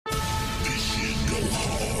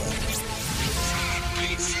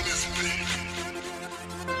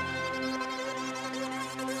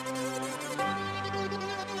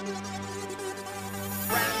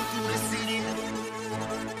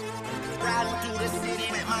the city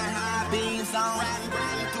with my high beams on.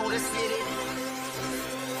 Riding through the city.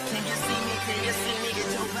 Can you see me? Can you see me? Get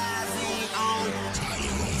your vibes on.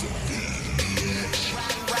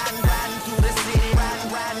 Riding through the city.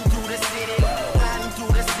 Riding through the city. Riding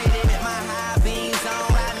through the city with my high beams on.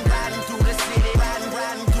 Riding through the city.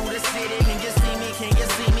 Riding through the city. Can you see me? Can you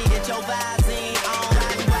see me? Get your vibes on.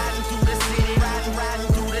 Riding through the city. Riding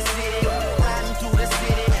through the city. Riding through the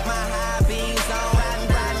city with my high beams on.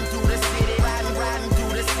 Riding through the city. Riding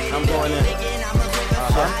through the city. I'm going in.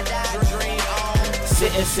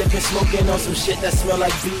 Sitting, sipping, smoking on some shit that smell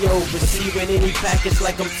like B.O. Receiving any package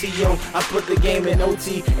like I'm T.O. I put the game in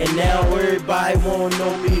O.T. and now everybody won't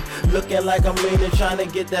know me. Looking like I'm leaning, trying to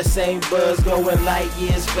get that same buzz, going light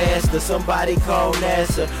years faster. Somebody call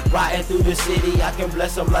NASA. Riding through the city, I can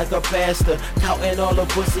bless them like a pastor. Counting all the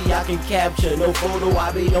pussy I can capture. No photo,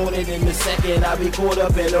 I be on it in a second. I be caught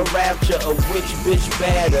up in a rapture of which bitch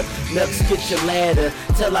badder. Nuts, get your ladder.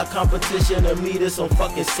 Tell our competition to meet us on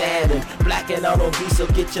fucking Saturn. Blacking out on B, so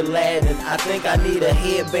get your Latin. I think I need a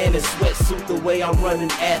headband and sweatsuit the way I'm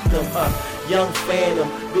running at them. Young phantom,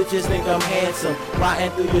 bitches think I'm handsome.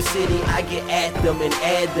 Riding through your city, I get at them and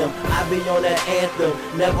add them. I be on that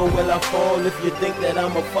anthem. Never will I fall if you think that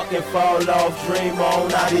I'ma fucking fall off. Dream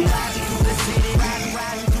on, I be riding through the city,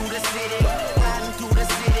 riding through the city, riding through the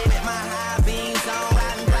city with my high beams on.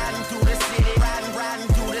 Riding through the city, riding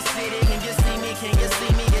through the city. Can you see me? Can you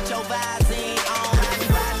see me? Get your vibes on.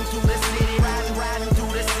 Riding through the city, riding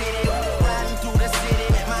through the city, riding through the city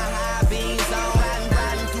with my high beams on.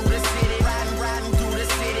 Riding through the city, riding through the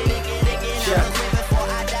city. I'm living before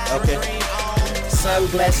I die. Okay.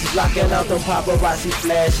 Sunglasses blocking out them paparazzi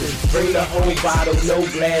flashes. Bring the whole bottle, no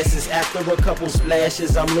glasses. After a couple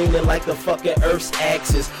splashes, I'm leaning like the fucking Earth's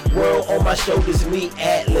axis. World on my shoulders, me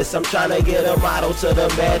Atlas. I'm trying to get a model to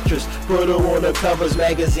the mattress. Put her on the covers,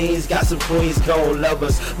 magazines. Got some queens gon' love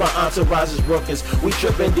us. My entourage is rookers. We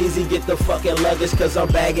trippin' DZ, get the fucking luggage. Cause I'm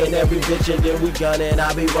bagging every bitch and then we gunning.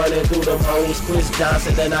 I be running through them hoes. Chris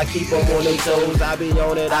Johnson, then I keep them on their toes. I be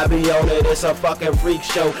on it, it's a fucking freak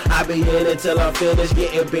show. I be in it till I'm finished.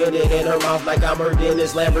 Getting bended in her mouth like I'm her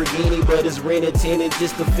dentist. Lamborghini, but it's rented tinted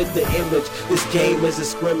just to fit the image. This game is a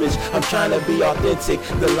scrimmage. I'm trying to be authentic.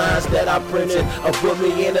 The lines that I printed put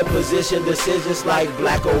me in a position. Decisions like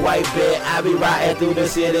black or white bet. I be riding through the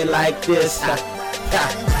city like this.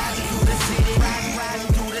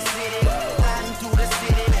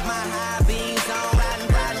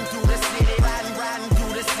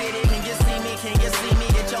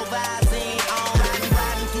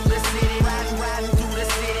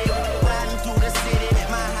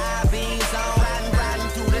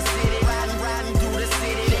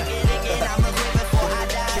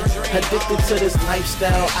 Addicted to this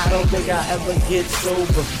lifestyle, I don't think I ever get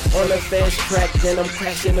sober. On a fast track, then I'm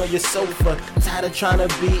crashing on your sofa. Tired of trying to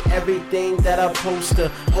be everything that I poster.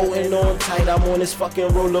 Holding on tight, I'm on this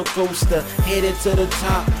fucking roller coaster. Headed to the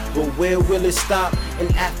top, but where will it stop? And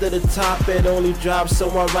after the top, it only drops. So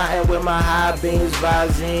I'm riding with my high beams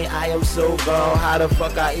rising. I am so gone, how the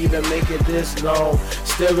fuck I even make it this long?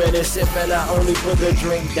 Stirring and sipping, I only put the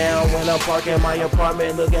drink down when I'm parking my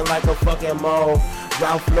apartment looking like a fucking mall.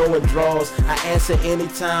 Ralph Lauren draws, I answer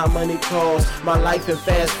anytime money calls. My life in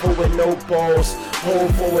fast forward, no balls.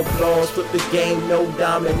 Hold for applause, flip the game, no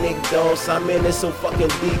Dominic Doss. I'm in it so fucking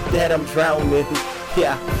deep that I'm drowning.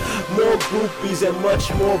 Yeah, more groupies and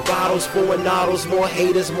much more bottles, more noddles, more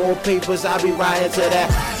haters, more papers. I be riding to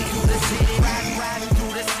that.